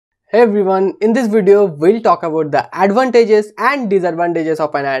Hey everyone, in this video we'll talk about the advantages and disadvantages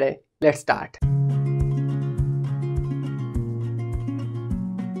of an array. Let's start.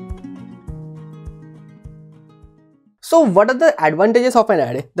 So what are the advantages of an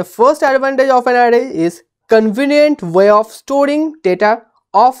array? The first advantage of an array is convenient way of storing data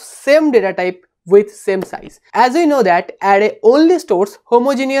of same data type with same size. As we know that array only stores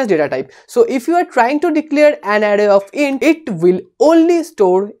homogeneous data type. So if you are trying to declare an array of int, it will only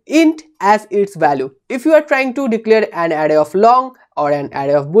store int as its value. If you are trying to declare an array of long or an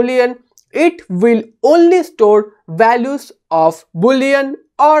array of boolean, it will only store values of boolean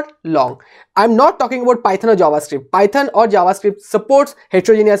or long. I'm not talking about Python or JavaScript. Python or JavaScript supports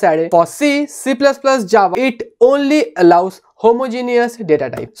heterogeneous array. For C, C++, Java, it only allows homogeneous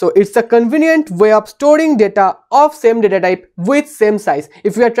data type. So it's a convenient way of storing data of same data type with same size.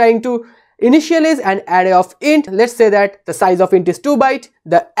 If you are trying to initialize an array of int, let's say that the size of int is 2 byte,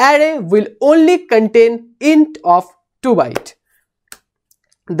 the array will only contain int of 2 byte.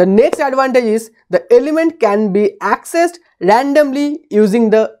 The next advantage is the element can be accessed randomly using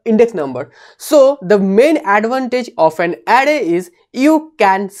the index number. So the main advantage of an array is you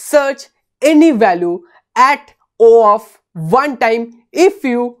can search any value at O of one time if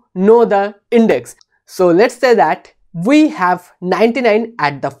you know the index. So let's say that we have 99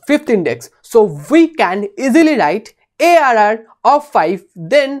 at the 5th index. So we can easily write ARR of 5,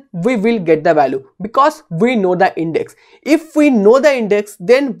 then we will get the value because we know the index. If we know the index,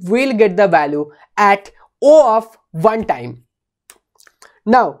 then we'll get the value at O of one time.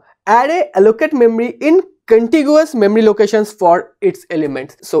 Now, array allocate memory in contiguous memory locations for its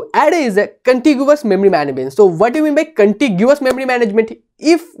elements. So array is a contiguous memory management. So what do you mean by contiguous memory management?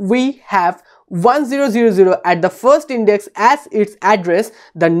 If we have 1000 at the first index as its address,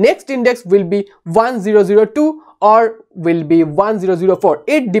 the next index will be 1002 or will be 1004.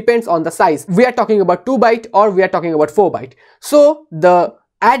 It depends on the size. We are talking about 2 byte or we are talking about 4 byte. So the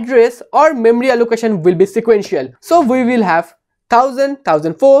address or memory allocation will be sequential. So we will have 1000,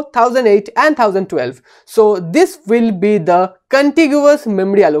 1004, 1008 and 1012. So this will be the contiguous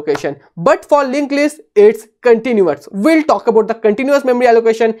memory allocation. But for linked list, it's continuous. We'll talk about the continuous memory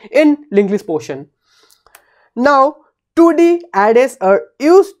allocation in linked list portion. Now, 2D arrays are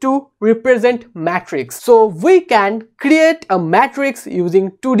used to represent matrix. So we can create a matrix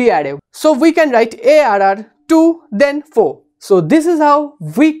using 2D array. So we can write ARR 2 then 4. So this is how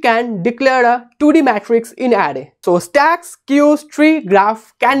we can declare a 2D matrix in array. So stacks, queues, tree,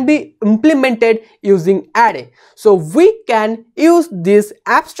 graph can be implemented using array. So we can use this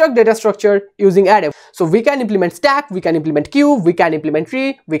abstract data structure using array. So we can implement stack, we can implement queue, we can implement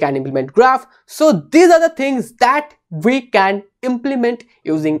tree, we can implement graph. So these are the things that we can implement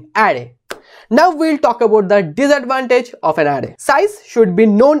using array. Now we'll talk about the disadvantage of an array. Size should be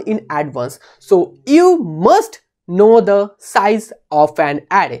known in advance. So you must know the size of an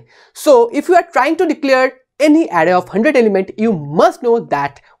array. So if you are trying to declare any array of 100 element, you must know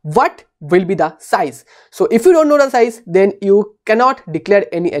that what will be the size. So if you don't know the size, then you cannot declare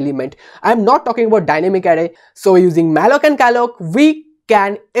any element. I'm not talking about dynamic array. So using malloc and calloc, we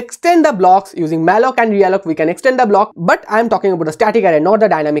can extend the blocks. Using malloc and realloc, we can extend the block, but I'm talking about the static array, not the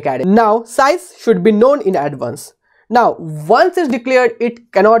dynamic array. Now size should be known in advance. Now, once it's declared,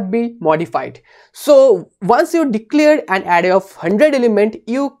 it cannot be modified. So once you declared an array of 100 element,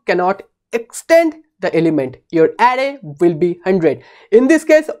 you cannot extend the element. Your array will be 100. In this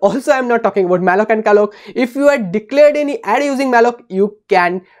case, also I'm not talking about malloc and calloc. If you had declared any array using malloc, you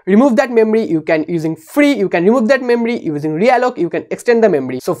can remove that memory. You can using free, you can remove that memory. Using realloc, you can extend the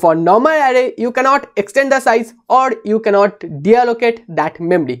memory. So for normal array, you cannot extend the size or you cannot deallocate that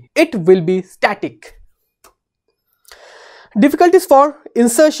memory. It will be static. Difficulties for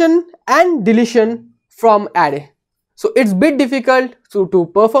insertion and deletion from array. So it's a bit difficult to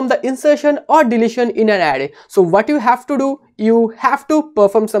perform the insertion or deletion in an array. So what you have to do, you have to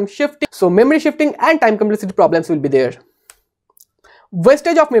perform some shifting. So memory shifting and time complexity problems will be there.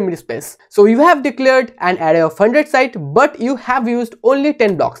 Wastage of memory space. So you have declared an array of 100 sites, but you have used only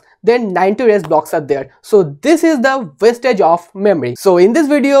 10 blocks. Then 90 rest blocks are there. So this is the wastage of memory. So in this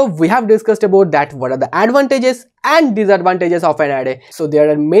video, we have discussed about that what are the advantages and disadvantages of an array. So there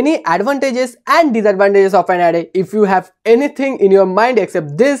are many advantages and disadvantages of an array. If you have anything in your mind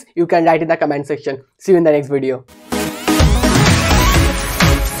except this, you can write in the comment section. See you in the next video.